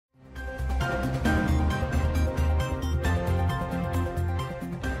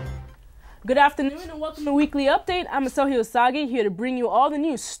Good afternoon and welcome to Weekly Update. I'm Asohi Osage, here to bring you all the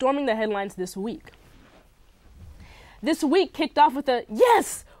news storming the headlines this week. This week kicked off with a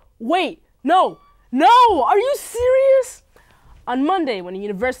yes! Wait, no! Are you serious? On Monday, when the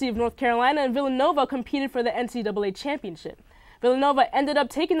University of North Carolina and Villanova competed for the NCAA championship, Villanova ended up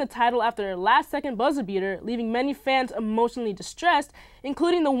taking the title after their last-second buzzer beater, leaving many fans emotionally distressed,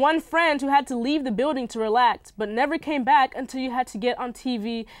 including the one friend who had to leave the building to relax, but never came back until you had to get on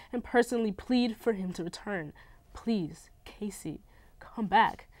TV and personally plead for him to return. Please, Casey, come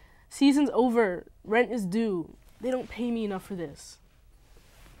back. Season's over. Rent is due. They don't pay me enough for this.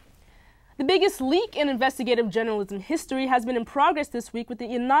 The biggest leak in investigative journalism history has been in progress this week with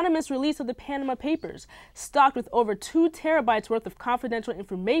the anonymous release of the Panama Papers, stocked with over 2 terabytes worth of confidential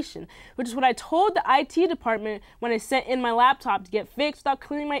information, which is what I told the IT department when I sent in my laptop to get fixed without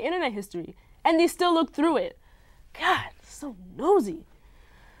clearing my internet history. And they still looked through it. God, so nosy.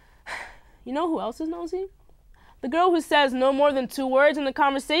 You know who else is nosy? The girl who says no more than 2 words in the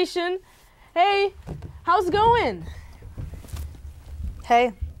conversation. Hey, how's it going?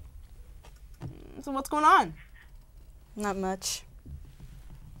 Hey. So what's going on? Not much.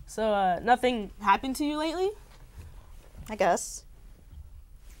 So, nothing happened to you lately? I guess.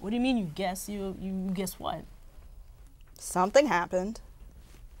 What do you mean you guess? You guess what? Something happened.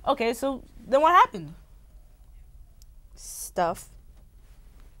 Okay, so then what happened? Stuff.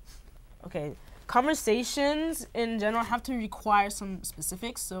 Okay, conversations in general have to require some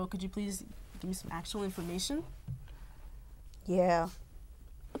specifics, so could you please give me some actual information? Yeah.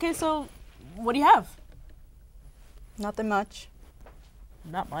 Okay, so what do you have? Nothing much.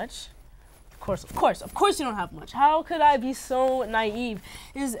 Not much? Of course you don't have much. How could I be so naive?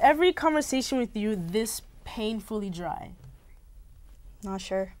 Is every conversation with you this painfully dry? Not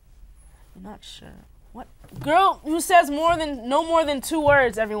sure. You're not sure. What? Girl who says no more than 2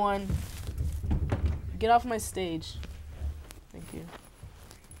 words, everyone. Get off my stage. Thank you.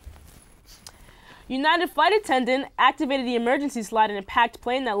 United flight attendant activated the emergency slide in a packed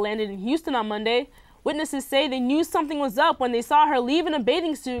plane that landed in Houston on Monday. Witnesses say they knew something was up when they saw her leave in a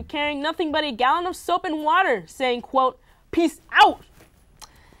bathing suit carrying nothing but a gallon of soap and water, saying, quote, "Peace out."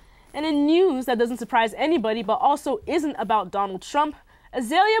 And in news that doesn't surprise anybody but also isn't about Donald Trump,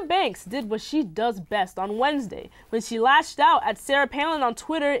 Azealia Banks did what she does best on Wednesday when she lashed out at Sarah Palin on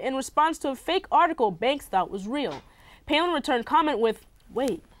Twitter in response to a fake article Banks thought was real. Palin returned comment with,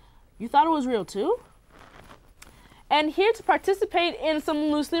 "Wait, you thought it was real too?" And here to participate in some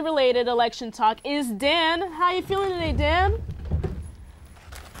loosely related election talk is Dan. How you feeling today, Dan?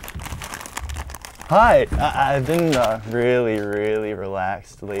 Hi, I've been really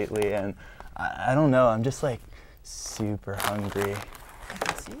relaxed lately, and I don't know, I'm just like super hungry. I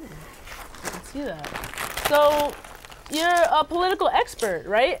can see that. So, you're a political expert,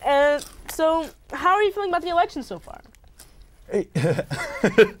 right? And so, how are you feeling about the election so far? Hey.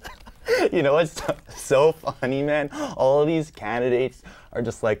 You know what's so funny, man? All of these candidates are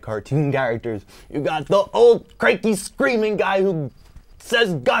just like cartoon characters. You got the old cranky screaming guy who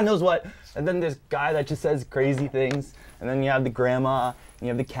says God knows what, and then this guy that just says crazy things, and then you have the grandma, and you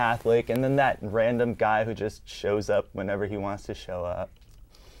have the Catholic, and then that random guy who just shows up whenever he wants to show up.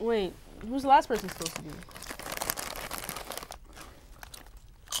 Wait, who's the last person supposed to be?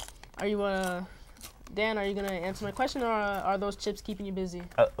 Are you, Dan, are you gonna answer my question, or are those chips keeping you busy?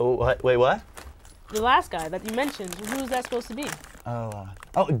 What? Wait, what? The last guy that you mentioned, who's that supposed to be? Oh,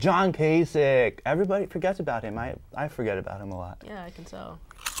 John Kasich. Everybody forgets about him. I forget about him a lot. Yeah, I can tell.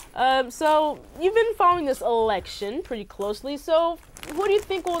 So you've been following this election pretty closely. So who do you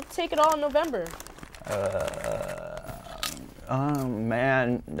think will take it all in November?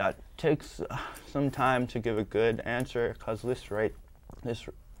 Man, that takes some time to give a good answer, because this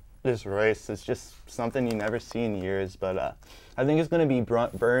race is just something you never see in years. But I think it's gonna be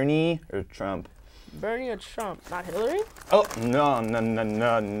Bernie or Trump. Bernie or Trump, not Hillary? Oh, no,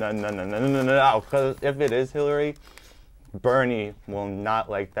 because if it is Hillary, Bernie will not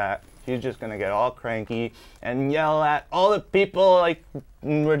like that. He's just gonna get all cranky and yell at all the people, like,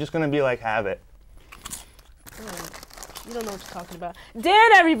 we're just gonna be like, have it. You don't know what you're talking about.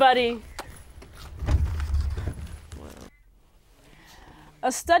 Dan, everybody!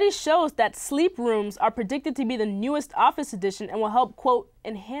 A study shows that sleep rooms are predicted to be the newest office addition and will help, quote,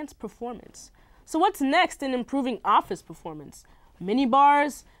 enhance performance. So what's next in improving office performance? Mini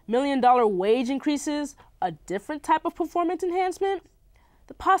bars, $1 million wage increases, a different type of performance enhancement?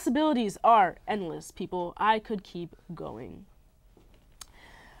 The possibilities are endless, people. I could keep going.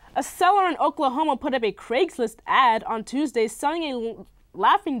 A seller in Oklahoma put up a Craigslist ad on Tuesday selling a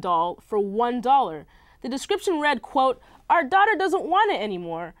laughing doll for $1. The description read, quote, "Our daughter doesn't want it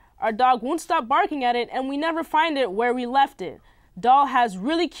anymore. Our dog won't stop barking at it, and we never find it where we left it. Doll has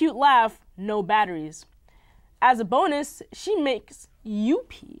really cute laugh, no batteries. As a bonus, she makes you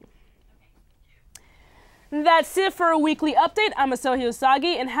pee. That's it for a weekly update. I'm Asohi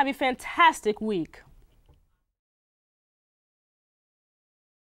Osagi, and have a fantastic week.